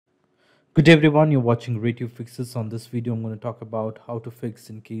Good day everyone, you're watching Radio Fixes. On this video, I'm going to talk about how to fix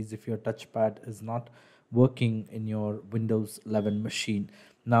in case if your touchpad is not working in your Windows 11 machine.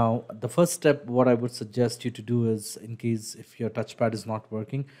 Now, the first step, what I would suggest you to do is in case if your touchpad is not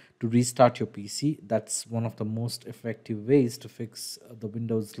working, to restart your PC. That's one of the most effective ways to fix the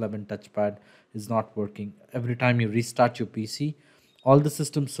Windows 11 touchpad is not working. Every time you restart your PC, all the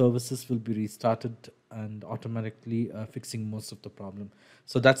system services will be restarted and automatically fixing most of the problem.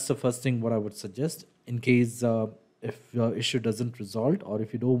 So that's the first thing what I would suggest in case if your issue doesn't resolve or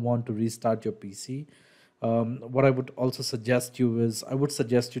if you don't want to restart your PC. What I would also suggest you is I would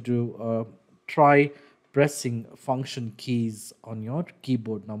suggest you to try pressing function keys on your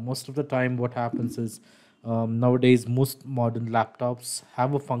keyboard. Now most of the time what happens is nowadays most modern laptops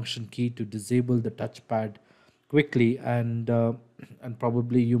have a function key to disable the touchpad quickly, and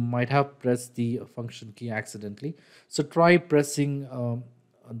probably you might have pressed the function key accidentally. So try pressing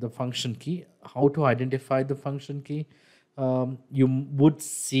the function key. How to identify the function key? You would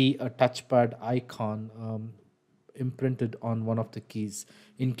see a touchpad icon imprinted on one of the keys.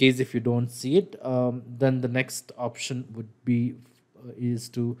 In case if you don't see it, then the next option would be is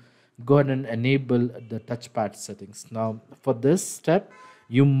to go ahead and enable the touchpad settings. Now for this step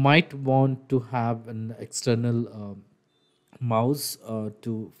you might want to have an external mouse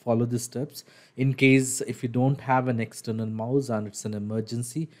to follow the steps. In case if you don't have an external mouse and it's an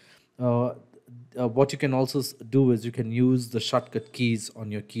emergency, uh, what you can also do is you can use the shortcut keys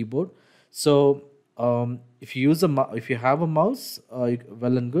on your keyboard. So if you use if you have a mouse,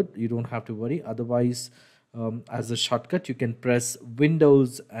 well and good, you don't have to worry. Otherwise, as a shortcut you can press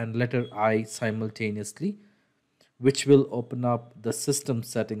Windows and letter I simultaneously, which will open up the system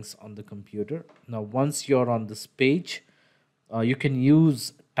settings on the computer. Now once you're on this page, you can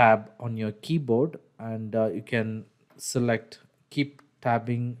use tab on your keyboard, and you can select keep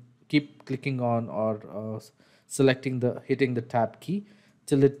tabbing, keep clicking on, or selecting the hitting the tab key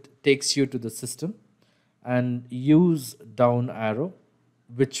till it takes you to the system, and use down arrow,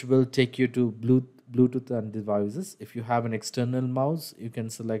 which will take you to Bluetooth and devices. If you have an external mouse, you can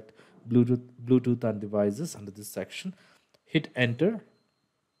select Bluetooth and devices under this section. Hit enter.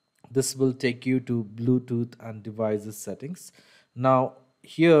 This will take you to Bluetooth and devices settings. Now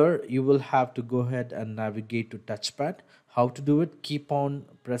here you will have to go ahead and navigate to touchpad. How to do it? Keep on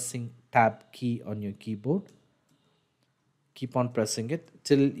pressing tab key on your keyboard. Keep on pressing it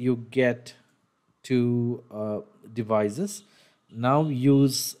till you get to devices. Now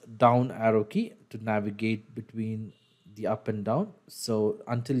use down arrow key to navigate between the up and down, so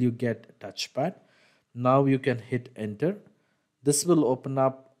until you get touchpad. Now you can hit enter. This will open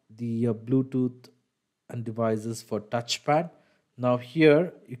up the Bluetooth and devices for touchpad. Now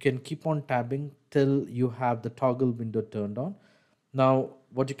here you can keep on tabbing till you have the toggle window turned on. Now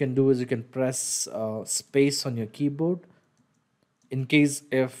what you can do is you can press space on your keyboard. In case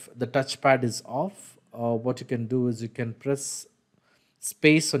if the touchpad is off, what you can do is you can press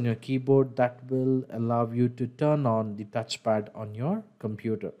space on your keyboard. That will allow you to turn on the touchpad on your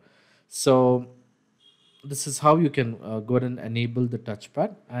computer. So this is how you can go ahead and enable the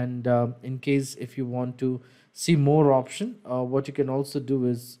touchpad. And in case if you want to see more option, what you can also do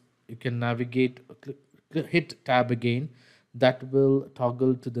is you can navigate, hit tab again. That will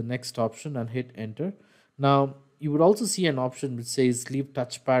toggle to the next option and hit enter. Now you would also see an option which says leave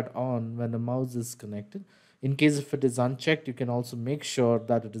touchpad on when the mouse is connected. In case if it is unchecked, you can also make sure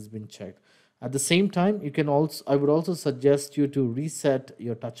that it has been checked. At the same time, you can also, I would also suggest you to reset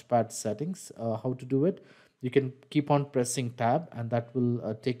your touchpad settings. How to do it? You can keep on pressing tab, and that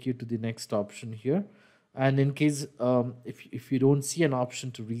will take you to the next option here. And in case if you don't see an option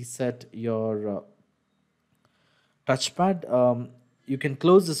to reset your touchpad, you can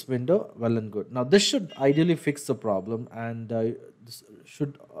close this window. Well and good. Now this should ideally fix the problem, and this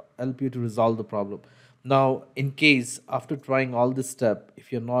should help you to resolve the problem. Now in case after trying all this step,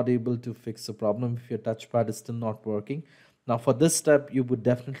 if you're not able to fix the problem, if your touchpad is still not working, now for this step you would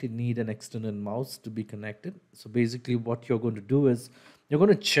definitely need an external mouse to be connected. So basically what you're going to do is you're going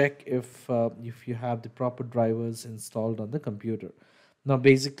to check if you have the proper drivers installed on the computer. Now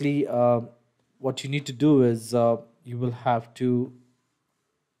basically what you need to do is you will have to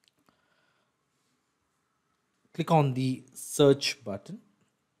click on the search button.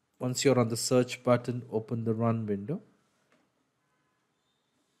 Once you're on the search button, open the run window.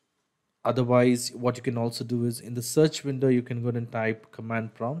 Otherwise, what you can also do is in the search window, you can go ahead and type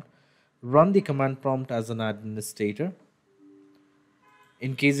command prompt. Run the command prompt as an administrator.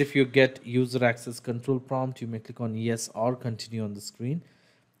 In case if you get user access control prompt, you may click on yes or continue on the screen.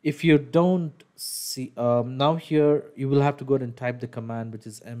 If you don't see, now here you will have to go ahead and type the command, which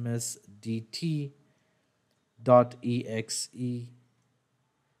is msdt.exe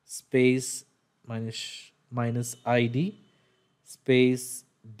space minus id space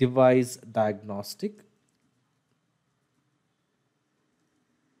device diagnostic.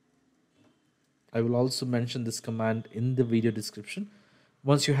 I will also mention this command in the video description.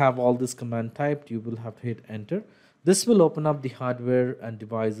 Once you have all this command typed, you will have to hit enter. This will open up the hardware and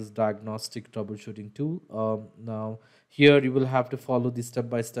devices diagnostic troubleshooting tool. Now, here you will have to follow the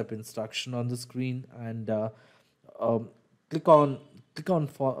step-by-step instruction on the screen and um, click on click on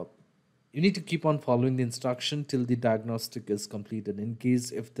for. You need to keep on following the instruction till the diagnostic is completed. In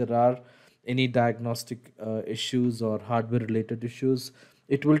case if there are any diagnostic issues or hardware related issues,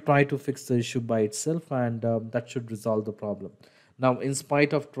 it will try to fix the issue by itself, and that should resolve the problem. Now, in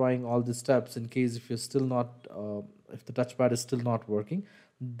spite of trying all the steps, in case if you're still not if the touchpad is still not working,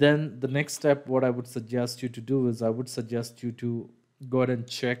 then the next step what I would suggest you to do is I would suggest you to go ahead and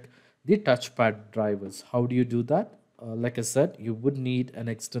check the touchpad drivers. How do you do that? Like I said, you would need an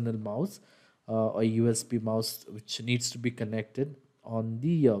external mouse, a USB mouse, which needs to be connected on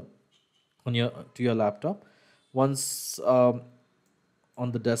your to your laptop. Once on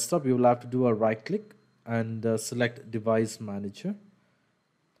the desktop, you will have to do a right click and select Device Manager.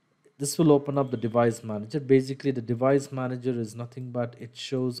 This will open up the device manager. Basically, the device manager is nothing but it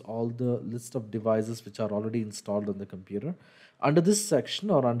shows all the list of devices which are already installed on the computer. Under this section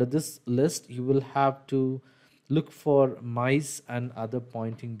or under this list, you will have to look for mice and other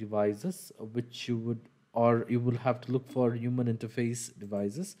pointing devices, which you would, or you will have to look for human interface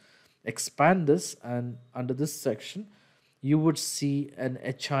devices. Expand this, and under this section, you would see an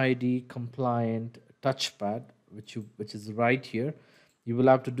HID compliant touchpad, which is right here. You will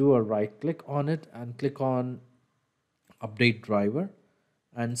have to do a right click on it and click on update driver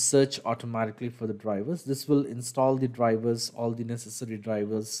and search automatically for the drivers. This will install the drivers, all the necessary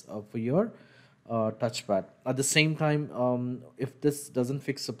drivers for your touchpad. At the same time, if this doesn't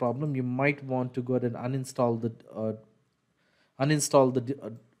fix the problem, you might want to go ahead and uninstall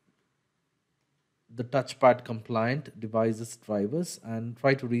the touchpad compliant devices drivers and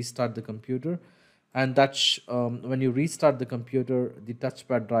try to restart the computer. And when you restart the computer, the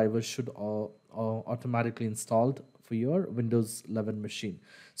touchpad drivers should automatically installed for your Windows 11 machine.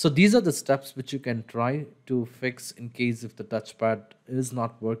 So these are the steps which you can try to fix in case if the touchpad is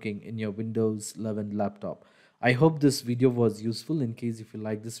not working in your Windows 11 laptop. I hope this video was useful. In case if you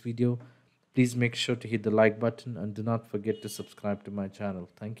like this video, please make sure to hit the like button and do not forget to subscribe to my channel.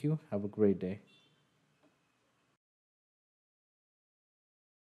 Thank you. Have a great day.